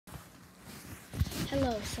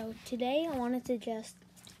Hello, so today I wanted to just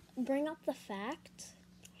bring up the fact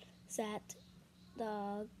that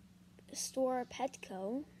the store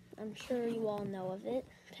Petco, I'm sure you all know of it,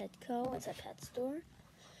 Petco, it's a pet store,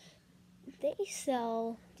 they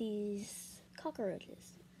sell these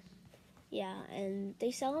cockroaches. Yeah, and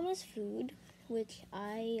they sell them as food, which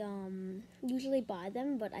I usually buy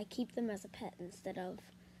them, but I keep them as a pet instead of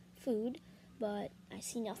food, but I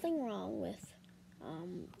see nothing wrong with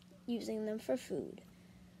using them for food.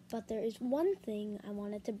 But there is one thing I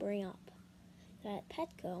wanted to bring up, that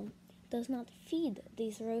Petco does not feed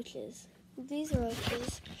these roaches. These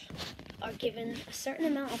roaches are given a certain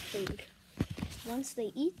amount of food. Once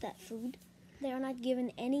they eat that food, they are not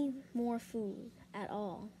given any more food at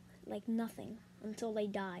all, like nothing, until they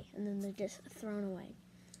die, and then they're just thrown away.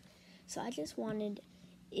 So I just wanted,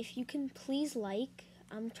 if you can please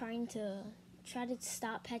I'm trying to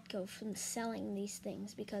stop Petco from selling these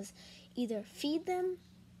things, because either feed them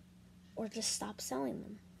or just stop selling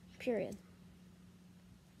them, period.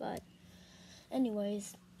 But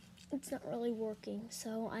anyways, it's not really working,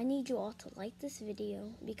 so I need you all to like this video,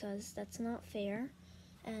 because that's not fair.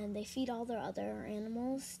 And they feed all their other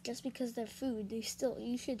animals just because they're food. You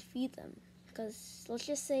should feed them, because let's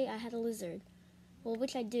just say I had a lizard, well,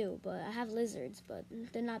 which I do, but I have lizards, but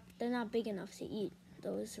they're not big enough to eat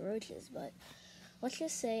those roaches. But let's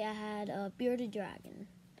just say I had a bearded dragon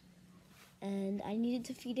and I needed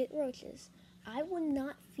to feed it roaches. I would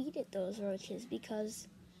not feed it those roaches, because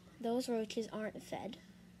those roaches aren't fed,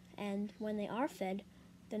 and when they are fed,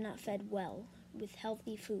 they're not fed well with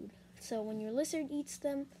healthy food. So when your lizard eats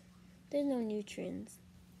them, there's no nutrients.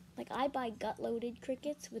 Like, I buy gut-loaded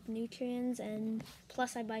crickets with nutrients, and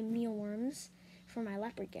plus I buy mealworms for my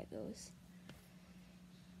leopard geckos.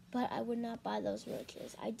 But I would not buy those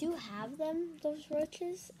roaches. I do have them, those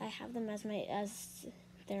roaches. I have them as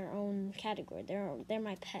their own category. They're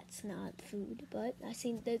my pets, not food. But I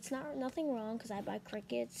see it's nothing wrong, because I buy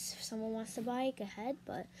crickets. If someone wants to buy, go ahead.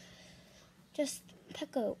 But just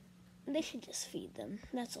Petco, they should just feed them.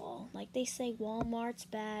 That's all. Like, they say Walmart is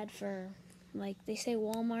bad for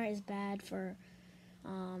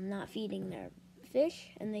not feeding their fish,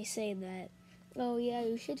 and they say that, oh yeah,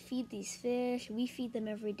 you should feed these fish. We feed them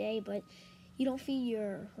every day, but you don't feed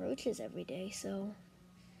your roaches every day. So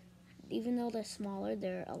even though they're smaller,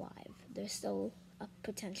 they're alive. They're still a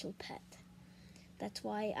potential pet. That's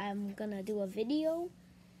why I'm gonna do a video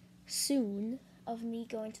soon of me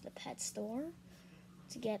going to the pet store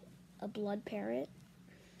to get a blood parrot,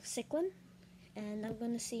 cichlid, and I'm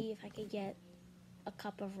gonna see if I could get a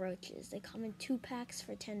cup of roaches. They come in 2 packs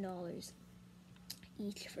for $10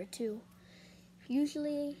 each for 2.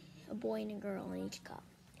 Usually a boy and a girl in each cup.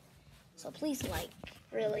 So please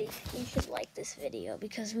really, you should like this video,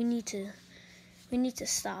 because we need to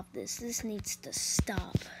stop this. This needs to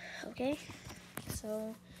stop, okay?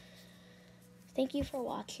 So thank you for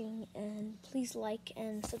watching, and please like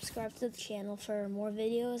and subscribe to the channel for more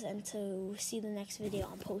videos and to see the next video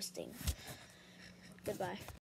I'm posting. Goodbye.